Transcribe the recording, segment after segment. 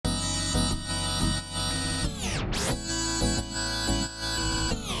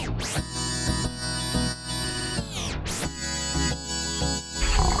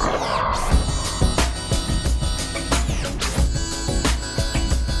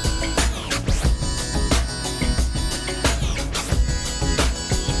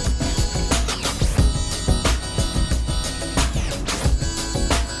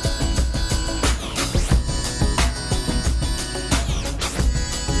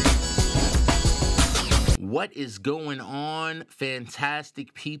What is going on,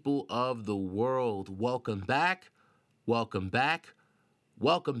 fantastic people of the world? Welcome back, welcome back,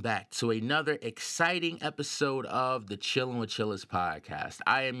 welcome back to another exciting episode of the Chillin' with Chillers podcast.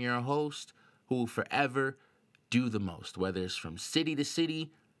 I am your host who will forever do the most, whether it's from city to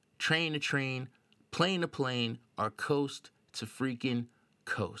city, train to train, plane to plane, or coast to freaking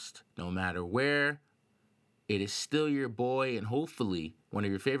coast. No matter where, it is still your boy and hopefully one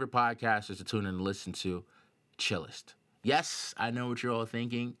of your favorite podcasters to tune in and listen to, Chillest. Yes, I know what you're all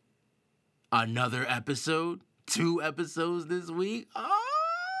thinking. Another episode? 2 episodes this week? Thank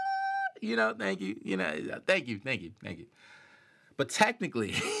you. Thank you. But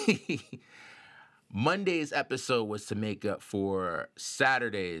technically, Monday's episode was to make up for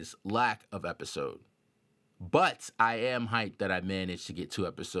Saturday's lack of episode. But I am hyped that I managed to get 2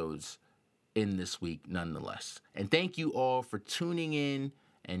 episodes in this week nonetheless. And thank you all for tuning in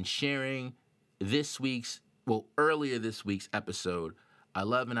and sharing earlier this week's episode. I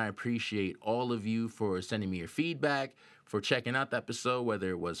love and I appreciate all of you for sending me your feedback, for checking out the episode, whether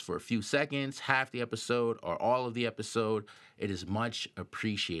it was for a few seconds, half the episode, or all of the episode. It is much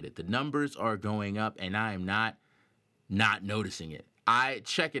appreciated. The numbers are going up, and I am not noticing it. I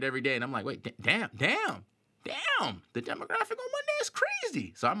check it every day, and I'm like, wait, damn. The demographic on Monday is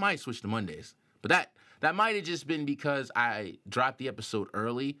crazy. So I might switch to Mondays. But that might have just been because I dropped the episode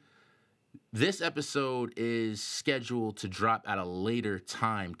early. This episode is scheduled to drop at a later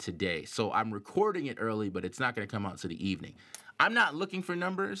time today. So I'm recording it early, but it's not going to come out to the evening. I'm not looking for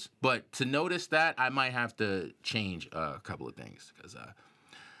numbers, but to notice that, I might have to change a couple of things because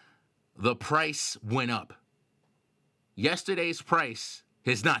the price went up. Yesterday's price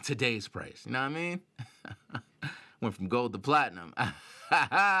is not today's price. You know what I mean? Went from gold to platinum.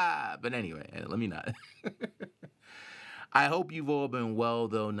 But anyway, let me not. I hope you've all been well,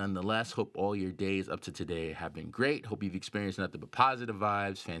 though, nonetheless. Hope all your days up to today have been great. Hope you've experienced nothing but positive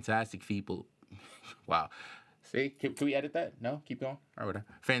vibes, fantastic people. Wow. See, can we edit that? No? Keep going? All right, whatever.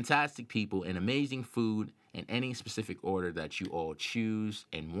 Fantastic people and amazing food in any specific order that you all choose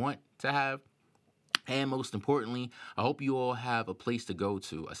and want to have. And most importantly, I hope you all have a place to go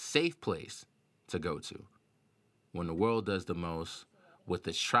to, a safe place to go to when the world does the most with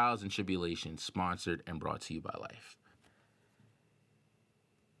its trials and tribulations, sponsored and brought to you by life.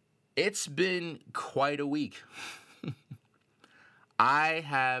 It's been quite a week. I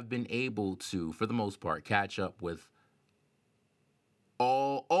have been able to, for the most part, catch up with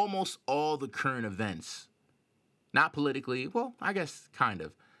almost all the current events. Not politically, well, I guess kind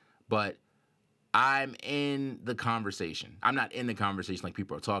of, but I'm in the conversation. I'm not in the conversation like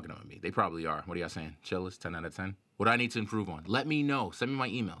people are talking about me. They probably are. What are y'all saying? Chillers, 10 out of 10? What do I need to improve on? Let me know. Send me my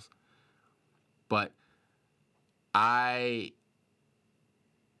emails. But I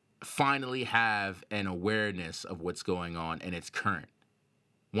finally have an awareness of what's going on, and it's current.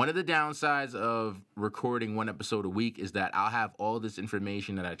 One of the downsides of recording 1 episode a week is that I'll have all this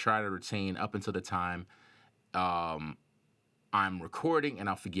information that I try to retain up until the time I'm recording, and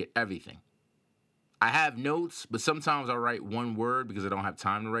I'll forget everything. I have notes, but sometimes I'll write 1 word because I don't have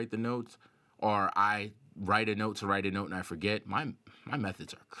time to write the notes, or I write a note and I forget. My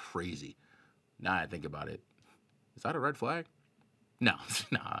methods are crazy. Now I think about it. Is that a red flag? No,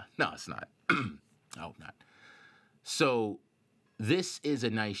 it's not. I hope not. So this is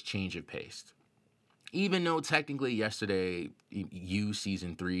a nice change of pace. Even though technically yesterday,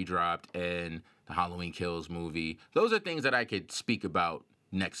 Season 3 dropped and the Halloween Kills movie, those are things that I could speak about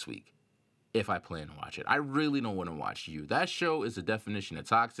next week if I plan to watch it. I really don't want to watch You. That show is the definition of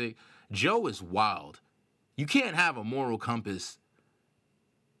toxic. Joe is wild. You can't have a moral compass.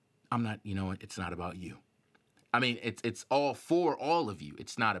 It's not about you. I mean, it's all for all of you.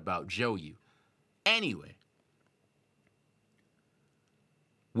 It's not about Joe you. Anyway,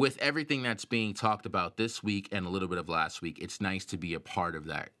 with everything that's being talked about this week and a little bit of last week, it's nice to be a part of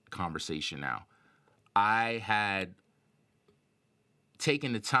that conversation now. I had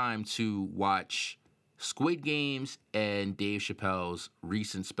taken the time to watch Squid Games and Dave Chappelle's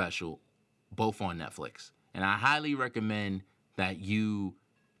recent special, both on Netflix. And I highly recommend that you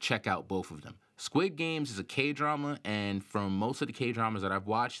check out both of them. Squid Games is a K-drama, and from most of the K-dramas that I've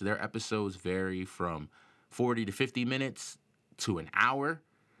watched, their episodes vary from 40 to 50 minutes to an hour.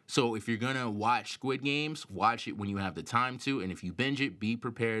 So if you're going to watch Squid Games, watch it when you have the time to, and if you binge it, be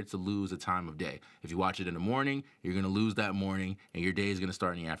prepared to lose a time of day. If you watch it in the morning, you're going to lose that morning, and your day is going to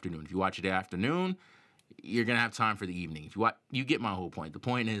start in the afternoon. If you watch it in the afternoon, you're going to have time for the evening. If you get my whole point. The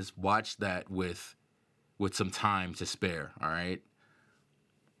point is, watch that with some time to spare, all right?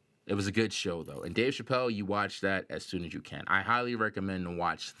 It was a good show, though. And Dave Chappelle, you watch that as soon as you can. I highly recommend to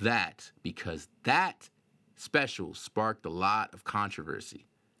watch that because that special sparked a lot of controversy.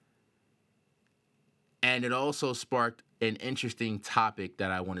 And it also sparked an interesting topic that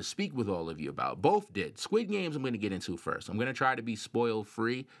I want to speak with all of you about. Both did. Squid Games I'm going to get into first. I'm going to try to be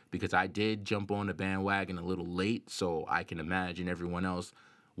spoil-free because I did jump on the bandwagon a little late, so I can imagine everyone else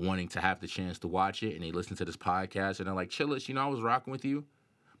wanting to have the chance to watch it, and they listen to this podcast, and they're like, Chillis, I was rocking with you,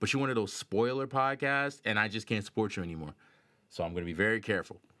 but you're one of those spoiler podcasts, and I just can't support you anymore. So I'm going to be very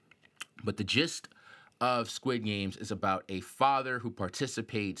careful. But the gist of Squid Games is about a father who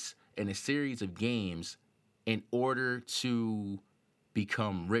participates in a series of games in order to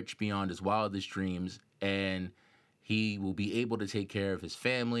become rich beyond his wildest dreams, and he will be able to take care of his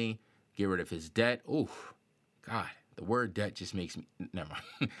family, get rid of his debt. Oh, God, the word debt just makes me... Never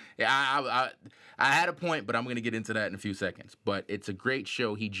mind. I had a point, but I'm going to get into that in a few seconds. But it's a great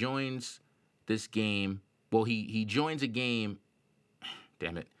show. He joins this game. Well, he joins a game...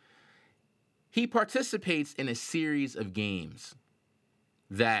 Damn it. He participates in a series of games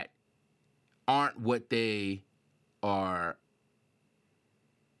that aren't what they are.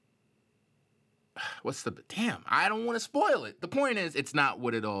 I don't want to spoil it. The point is, it's not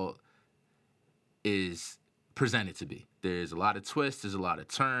what it all is presented to be. There's a lot of twists, there's a lot of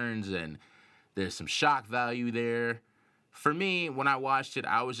turns, and there's some shock value there. For me, when I watched it,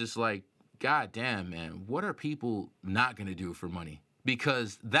 I was just like, God damn, man, what are people not going to do for money?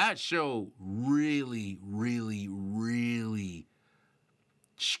 Because that show really, really, really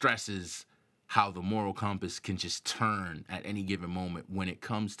stresses how the moral compass can just turn at any given moment when it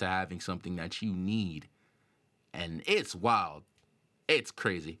comes to having something that you need. And it's wild. It's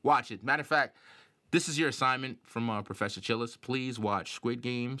crazy. Watch it. Matter of fact, this is your assignment from Professor Chillis. Please watch Squid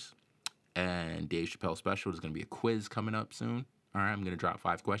Games and Dave Chappelle special. There's going to be a quiz coming up soon. All right, I'm going to drop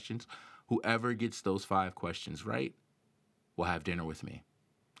 5 questions. Whoever gets those 5 questions right will have dinner with me.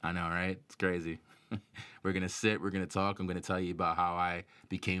 I know, right? It's crazy. We're going to sit, we're going to talk. I'm going to tell you about how I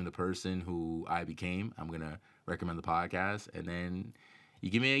became the person who I became. I'm going to recommend the podcast, and then you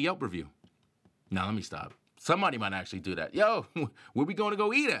give me a Yelp review. Now, let me stop. Somebody might actually do that. Yo, where we going to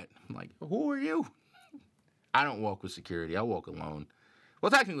go eat at? I'm like, who are you? I don't walk with security. I walk alone.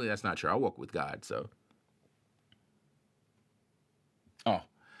 Well, technically, that's not true. I walk with God, so. Oh,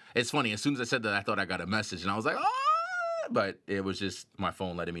 it's funny. As soon as I said that, I thought I got a message, and I was like, oh, but it was just my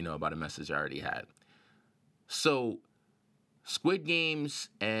phone letting me know about a message I already had. So, Squid Games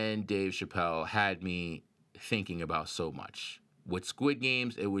and Dave Chappelle had me thinking about so much. With Squid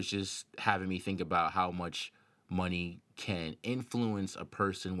Games, it was just having me think about how much money can influence a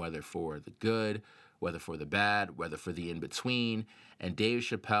person, whether for the good, whether for the bad, whether for the in-between. And Dave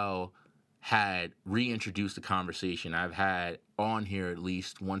Chappelle had reintroduced a conversation I've had on here at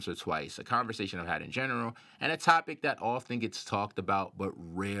least once or twice, a conversation I've had in general, and a topic that often gets talked about but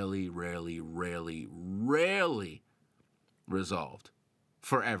rarely resolved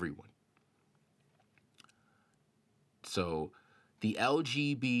for everyone. So the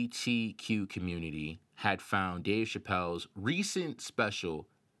LGBTQ community had found Dave Chappelle's recent special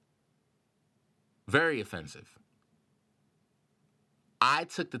very offensive. I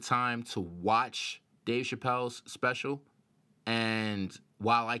took the time to watch Dave Chappelle's special, and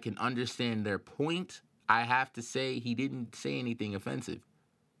while I can understand their point, I have to say he didn't say anything offensive.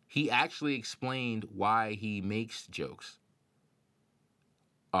 He actually explained why he makes jokes.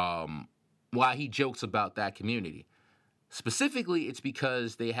 Why he jokes about that community. Specifically, it's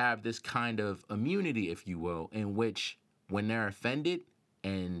because they have this kind of immunity, if you will, in which when they're offended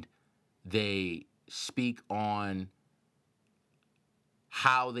and they speak on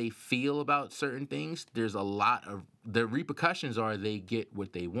how they feel about certain things, there's a lot of, the repercussions are they get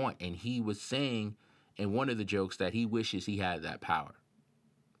what they want. And he was saying in one of the jokes that he wishes he had that power.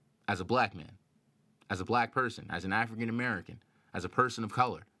 As a black man, as a black person, as an African American, as a person of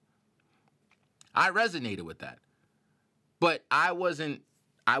color. I resonated with that. But I'm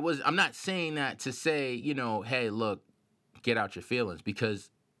not saying that to say, hey, look, get out your feelings, because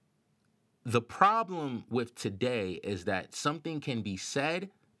the problem with today is that something can be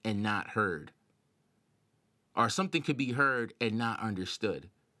said and not heard. Or something could be heard and not understood.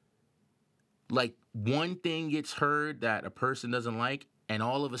 Like one thing gets heard that a person doesn't like, and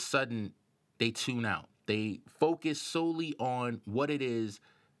all of a sudden they tune out. They focus solely on what it is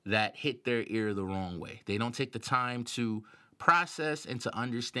that hit their ear the wrong way. They don't take the time to process and to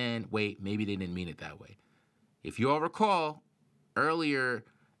understand, wait, maybe they didn't mean it that way. If you all recall, earlier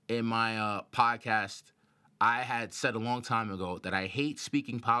in my podcast, I had said a long time ago that I hate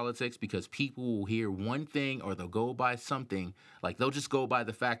speaking politics because people will hear one thing or they'll go by something. Like they'll just go by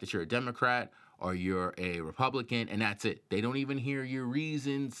the fact that you're a Democrat or you're a Republican, and that's it. They don't even hear your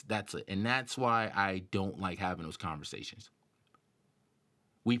reasons. That's it. And that's why I don't like having those conversations.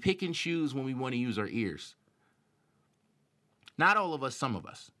 We pick and choose when we want to use our ears. Not all of us, some of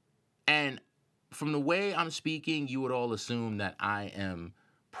us. And from the way I'm speaking, you would all assume that I am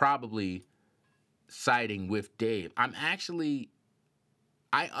probably siding with Dave. I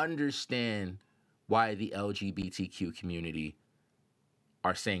understand why the LGBTQ community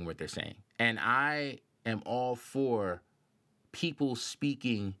are saying what they're saying. And I am all for people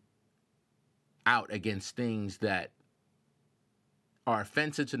speaking out against things that are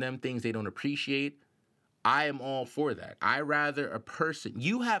offensive to them, things they don't appreciate. I am all for that.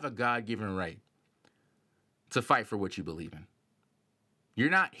 You have a God-given right to fight for what you believe in. You're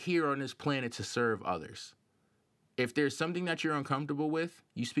not here on this planet to serve others. If there's something that you're uncomfortable with,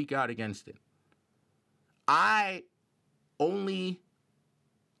 you speak out against it. I only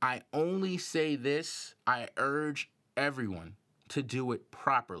say this. I urge everyone to do it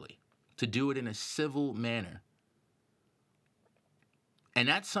properly, to do it in a civil manner. And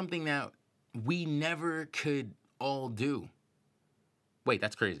that's something that we never could all do. Wait,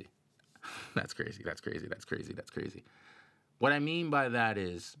 that's crazy. That's crazy. What I mean by that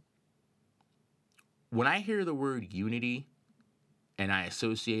is, when I hear the word unity and I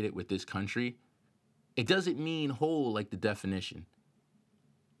associate it with this country, it doesn't mean whole like the definition.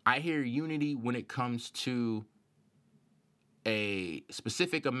 I hear unity when it comes to a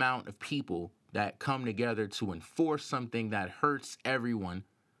specific amount of people that come together to enforce something that hurts everyone,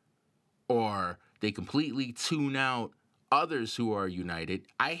 or they completely tune out others who are united.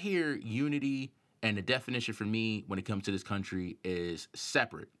 I hear unity, and the definition for me when it comes to this country is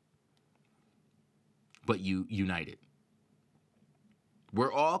separate, but united.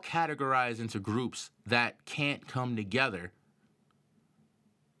 We're all categorized into groups that can't come together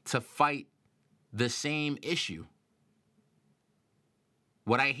to fight the same issue.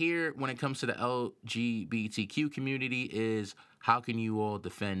 What I hear when it comes to the LGBTQ community is, how can you all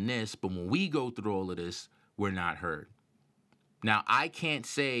defend this? But when we go through all of this, we're not heard. Now, I can't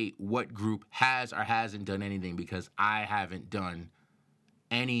say what group has or hasn't done anything because I haven't done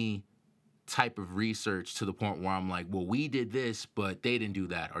any type of research to the point where I'm like, well, we did this, but they didn't do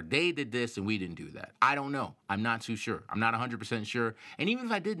that. Or they did this and we didn't do that. I don't know. I'm not too sure. I'm not 100% sure. And even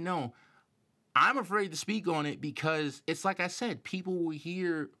if I did know, I'm afraid to speak on it because it's like I said, people will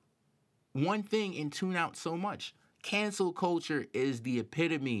hear one thing and tune out so much. Cancel culture is the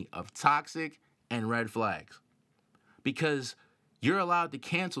epitome of toxic and red flags. Because you're allowed to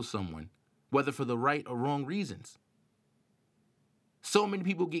cancel someone, whether for the right or wrong reasons. So many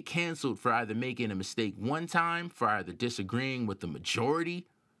people get canceled for either making a mistake one time, for either disagreeing with the majority,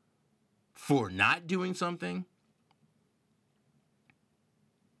 for not doing something.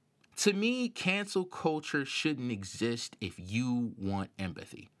 To me, cancel culture shouldn't exist if you want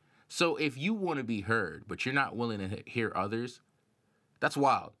empathy. So if you want to be heard, but you're not willing to hear others, that's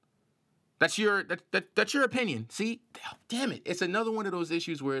wild. That's your opinion. See, damn it. It's another one of those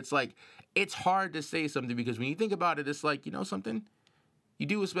issues where it's like, it's hard to say something because when you think about it, it's like, you know something? You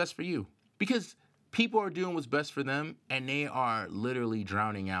do what's best for you. Because people are doing what's best for them and they are literally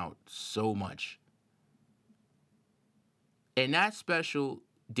drowning out so much. In that special,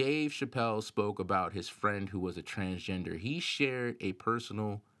 Dave Chappelle spoke about his friend who was a transgender. He shared a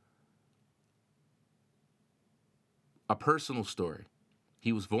personal story.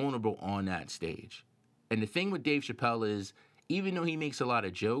 He was vulnerable on that stage. And the thing with Dave Chappelle is, even though he makes a lot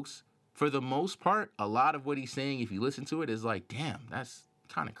of jokes, for the most part, a lot of what he's saying, if you listen to it, is like, damn, that's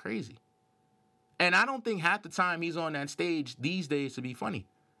kind of crazy. And I don't think half the time he's on that stage these days to be funny.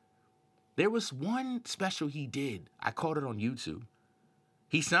 There was one special he did. I caught it on YouTube.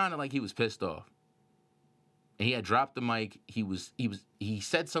 He sounded like he was pissed off. And he had dropped the mic. He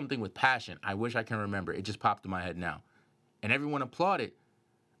said something with passion. I wish I can remember. It just popped in my head now. And everyone applauded.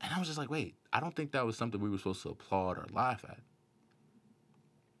 And I was just like, wait, I don't think that was something we were supposed to applaud or laugh at.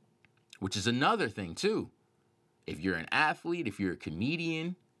 Which is another thing, too. If you're an athlete, if you're a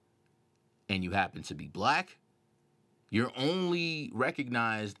comedian, and you happen to be black, you're only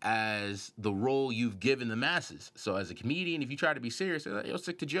recognized as the role you've given the masses. So as a comedian, if you try to be serious, you'll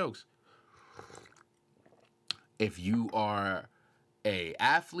stick to jokes. If you are a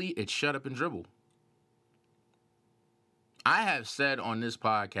athlete, it's shut up and dribble. I have said on this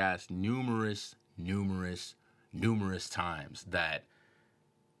podcast numerous times that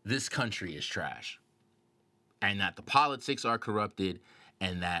this country is trash and that the politics are corrupted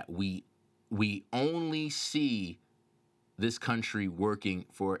and that we only see this country working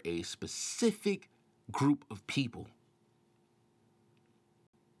for a specific group of people.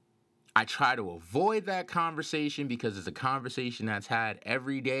 I try to avoid that conversation because it's a conversation that's had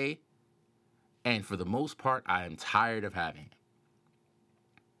every day. And for the most part, I am tired of having it.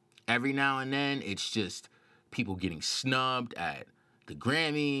 Every now and then, it's just people getting snubbed at the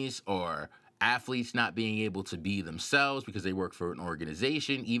Grammys or athletes not being able to be themselves because they work for an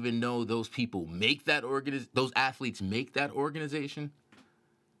organization, even though those people make that those athletes make that organization.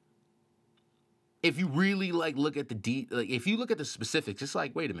 If you really look at if you look at the specifics, it's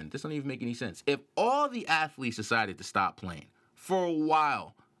like, wait a minute, this doesn't even make any sense. If all the athletes decided to stop playing for a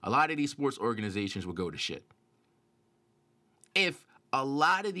while, a lot of these sports organizations would go to shit. If a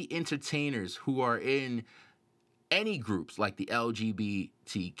lot of the entertainers who are in any groups like the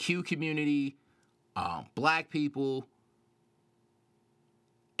LGBTQ community, black people,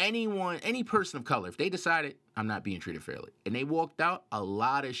 any person of color, if they decided I'm not being treated fairly and they walked out, a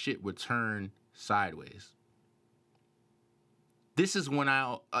lot of shit would turn sideways. This is when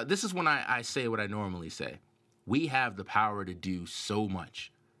I say what I normally say. We have the power to do so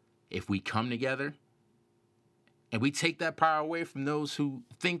much if we come together and we take that power away from those who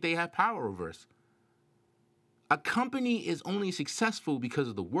think they have power over us. A company is only successful because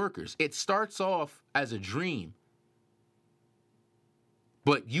of the workers. It starts off as a dream,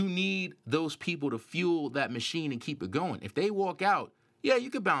 but you need those people to fuel that machine and keep it going. If they walk out, yeah, you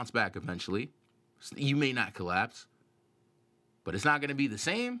could bounce back eventually. You may not collapse, but it's not going to be the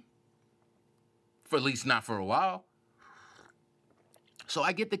same, for at least not for a while. So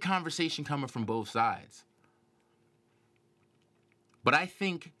I get the conversation coming from both sides. But I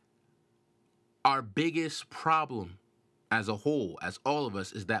think our biggest problem as a whole, as all of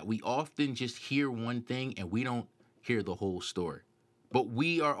us, is that we often just hear one thing and we don't hear the whole story. But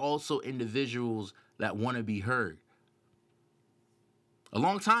we are also individuals that want to be heard. A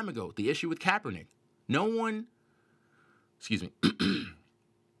long time ago, the issue with Kaepernick,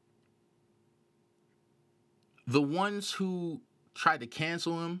 the ones who tried to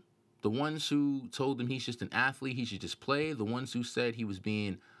cancel him, the ones who told him he's just an athlete, he should just play, the ones who said he was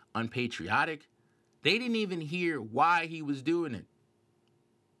being unpatriotic, they didn't even hear why he was doing it.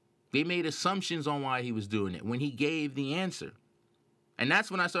 They made assumptions on why he was doing it when he gave the answer. And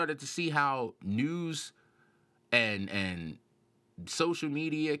that's when I started to see how news and social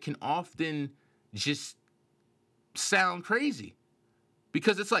media can often just sound crazy.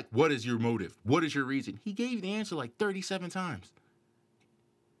 Because it's like, what is your motive? What is your reason? He gave the answer like 37 times.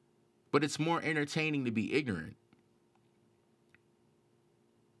 But it's more entertaining to be ignorant.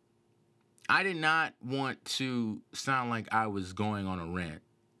 I did not want to sound like I was going on a rant.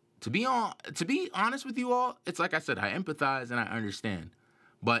 To be honest with you all, it's like I said, I empathize and I understand.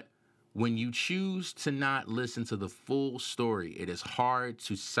 But when you choose to not listen to the full story, it is hard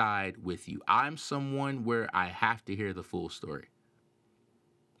to side with you. I'm someone where I have to hear the full story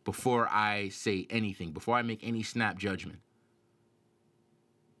before I say anything, before I make any snap judgment.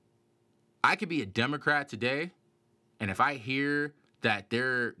 I could be a Democrat today, and if I hear that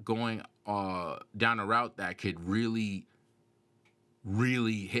they're going down a route that could really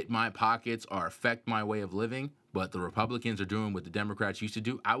hit my pockets or affect my way of living, but the Republicans are doing what the Democrats used to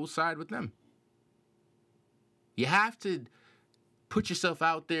do, I will side with them. You have to put yourself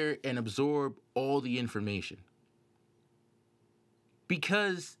out there and absorb all the information.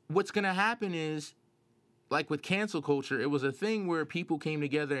 Because what's going to happen is, like with cancel culture, it was a thing where people came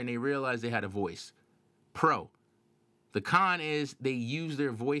together and they realized they had a voice. Pro. The con is they use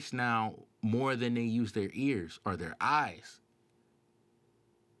their voice now more than they use their ears or their eyes.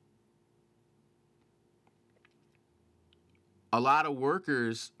 A lot of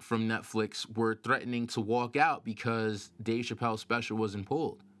workers from Netflix were threatening to walk out because Dave Chappelle's special wasn't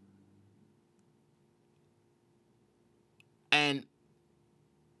pulled. And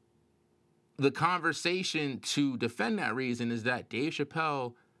the conversation to defend that reason is that Dave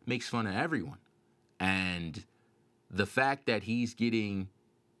Chappelle makes fun of everyone. And the fact that he's getting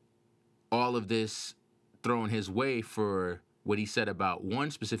all of this thrown his way for what he said about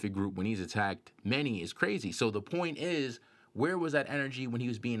one specific group when he's attacked many is crazy. So the point is, where was that energy when he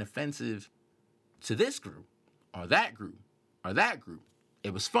was being offensive to this group or that group or that group?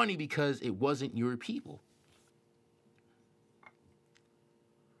 It was funny because it wasn't your people.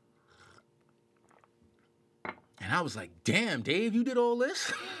 And I was like, damn, Dave, you did all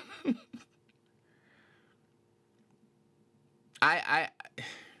this? I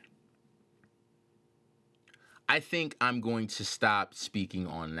I think I'm going to stop speaking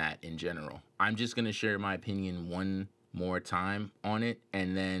on that in general. I'm just going to share my opinion one more time on it,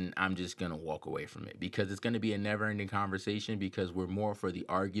 and then I'm just going to walk away from it because it's going to be a never-ending conversation because we're more for the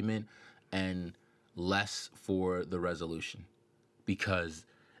argument and less for the resolution. Because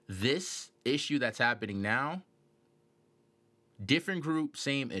this issue that's happening now, different group,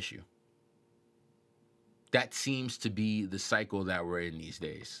 same issue. That seems to be the cycle that we're in these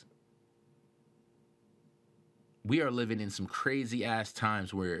days. We are living in some crazy ass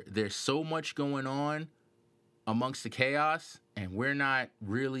times where there's so much going on amongst the chaos, and we're not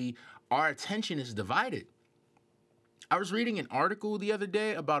really, our attention is divided. I was reading an article the other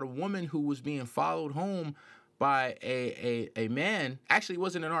day about a woman who was being followed home by a man. Actually, it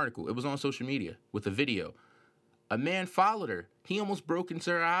wasn't an article, it was on social media with a video. A man followed her. He almost broke into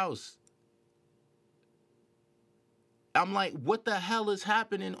her house. I'm like, what the hell is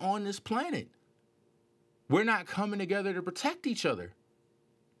happening on this planet? We're not coming together to protect each other.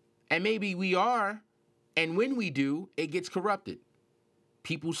 And maybe we are, and when we do, it gets corrupted.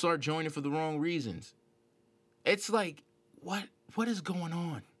 People start joining for the wrong reasons. It's like, what is going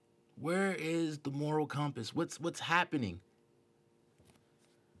on? Where is the moral compass? What's happening?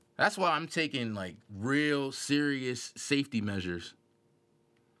 That's why I'm taking like real serious safety measures.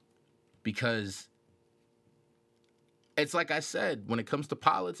 Because it's like I said, when it comes to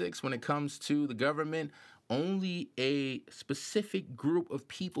politics, when it comes to the government, only a specific group of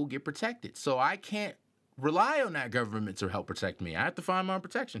people get protected. So I can't rely on that government to help protect me. I have to find my own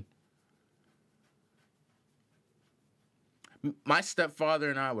protection. My stepfather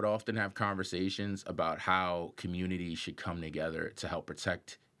and I would often have conversations about how communities should come together to help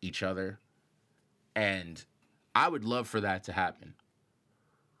protect each other. And I would love for that to happen.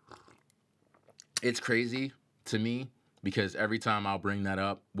 It's crazy to me because every time I'll bring that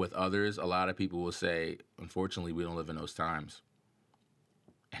up with others, a lot of people will say, unfortunately, we don't live in those times.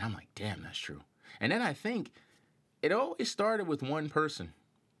 And I'm like, damn, that's true. And then I think it always started with one person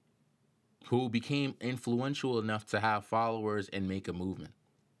who became influential enough to have followers and make a movement.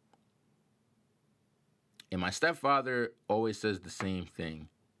 And my stepfather always says the same thing.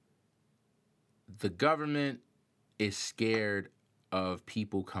 The government is scared of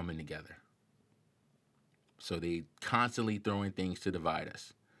people coming together. So they constantly throwing things to divide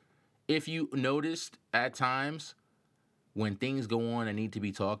us. If you noticed at times when things go on and need to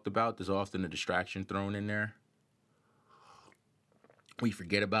be talked about, there's often a distraction thrown in there. We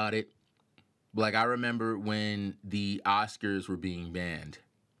forget about it. Like I remember when the Oscars were being banned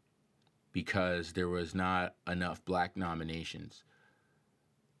because there was not enough black nominations.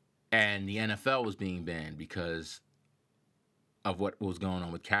 And the NFL was being banned because of what was going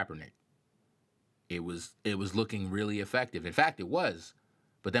on with Kaepernick. It was looking really effective. In fact, it was.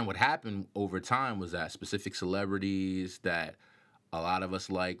 But then what happened over time was that specific celebrities that a lot of us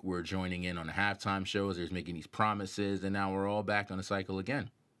like were joining in on the halftime shows. They was making these promises, and now we're all back on the cycle again.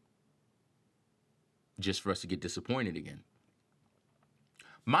 Just for us to get disappointed again.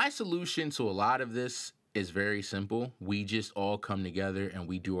 My solution to a lot of this is very simple. We just all come together and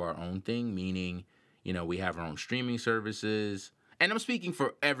we do our own thing, meaning, we have our own streaming services. And I'm speaking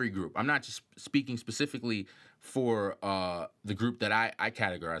for every group. I'm not just speaking specifically for the group that I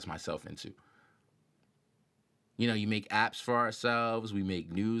categorize myself into. You make apps for ourselves. We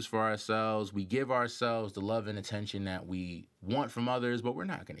make news for ourselves. We give ourselves the love and attention that we want from others, but we're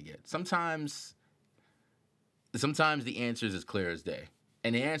not going to get. Sometimes the answer is as clear as day.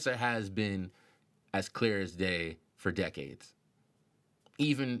 And the answer has been as clear as day for decades.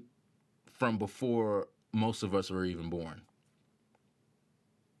 Even from before most of us were even born.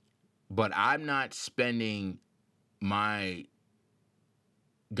 But I'm not spending my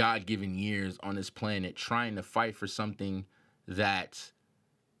God-given years on this planet trying to fight for something that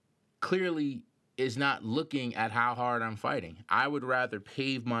clearly is not looking at how hard I'm fighting. I would rather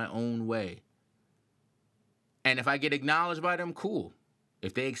pave my own way. And if I get acknowledged by them, cool.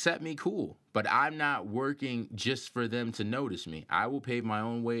 If they accept me, cool. But I'm not working just for them to notice me. I will pave my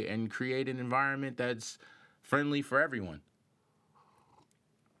own way and create an environment that's friendly for everyone.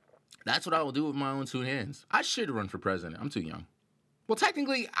 That's what I will do with my own two hands. I should run for president. I'm too young. Well,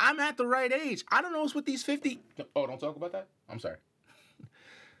 technically, I'm at the right age. I don't know what's with these 50. Oh, don't talk about that? I'm sorry.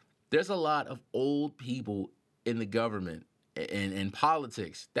 There's a lot of old people in the government and in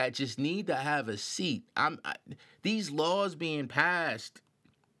politics that just need to have a seat. These laws being passed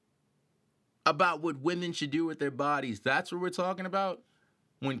about what women should do with their bodies, that's what we're talking about?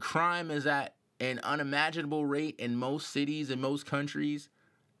 When crime is at an unimaginable rate in most cities and most countries,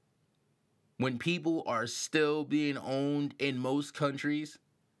 when people are still being owned in most countries,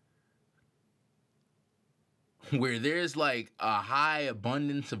 where there's like a high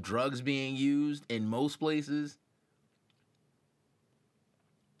abundance of drugs being used in most places,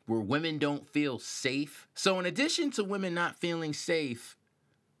 where women don't feel safe. So in addition to women not feeling safe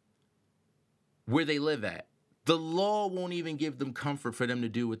where they live at, the law won't even give them comfort for them to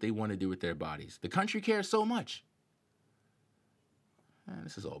do what they want to do with their bodies. The country cares so much. Man,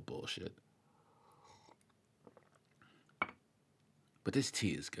 this is all bullshit. But this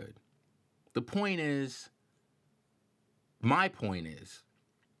tea is good. The point is, my point is,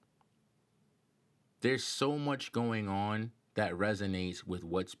 there's so much going on that resonates with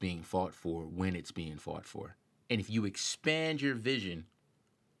what's being fought for when it's being fought for. And if you expand your vision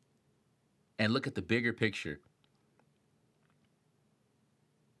and look at the bigger picture,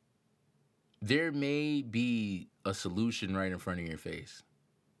 there may be a solution right in front of your face,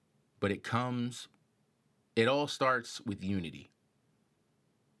 but it all starts with unity.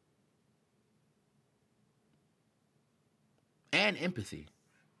 And empathy.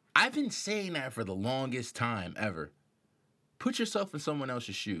 I've been saying that for the longest time ever. Put yourself in someone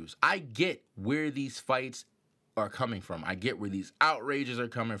else's shoes. I get where these fights are coming from. I get where these outrages are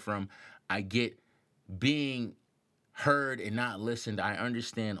coming from. I get being heard and not listened. I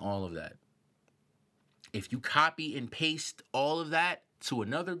understand all of that. If you copy and paste all of that to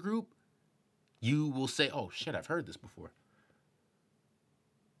another group, you will say, oh shit, I've heard this before.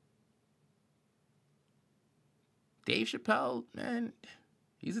 Dave Chappelle, man,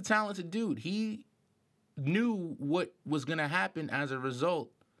 he's a talented dude. He knew what was going to happen as a result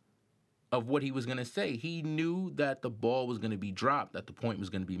of what he was going to say. He knew that the ball was going to be dropped, that the point was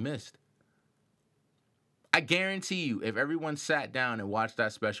going to be missed. I guarantee you, if everyone sat down and watched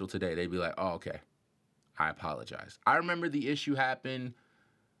that special today, they'd be like, oh, okay, I apologize. I remember the issue happened.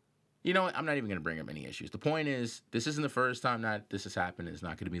 You know what? I'm not even going to bring up any issues. The point is, this isn't the first time that this has happened. It's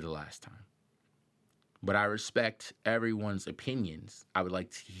not going to be the last time. But I respect everyone's opinions. I would like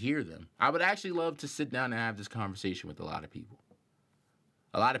to hear them. I would actually love to sit down and have this conversation with a lot of people.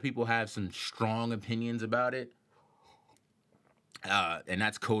 A lot of people have some strong opinions about it. And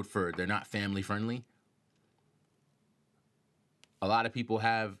that's code for they're not family friendly. A lot of people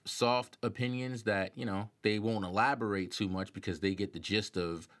have soft opinions that, you know, they won't elaborate too much because they get the gist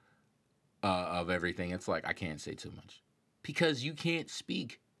of everything. It's like, I can't say too much. Because you can't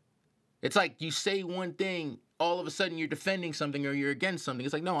speak. It's like you say one thing, all of a sudden you're defending something or you're against something.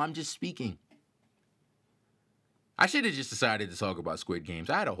 It's like, no, I'm just speaking. I should have just decided to talk about Squid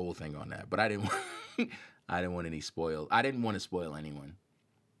Games. I had a whole thing on that, but I didn't want any spoil. I didn't want to spoil anyone.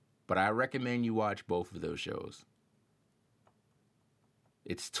 But I recommend you watch both of those shows.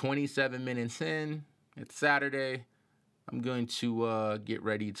 It's 27 minutes in. It's Saturday. I'm going to get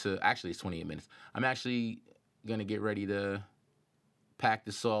ready to... Actually, it's 28 minutes. I'm actually going to get ready to pack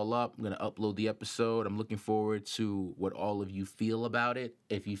this all up. I'm going to upload the episode. I'm looking forward to what all of you feel about it.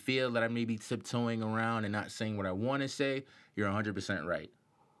 If you feel that I may be tiptoeing around and not saying what I want to say, you're 100% right.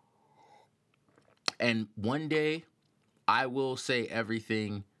 And one day, I will say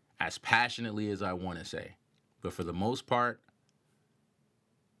everything as passionately as I want to say. But for the most part,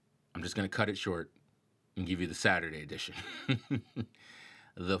 I'm just going to cut it short and give you the Saturday edition.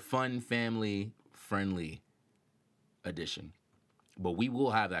 The fun, family-friendly edition. But we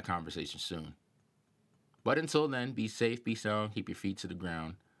will have that conversation soon. But until then, be safe, be sound, keep your feet to the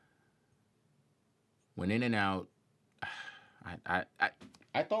ground. When in and out, I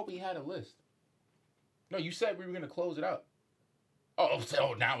thought we had a list. No, you said we were going to close it out. Oh,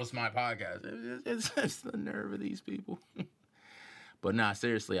 now it's my podcast. It's the nerve of these people. But nah,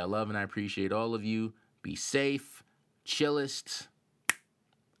 seriously, I love and I appreciate all of you. Be safe, chillest,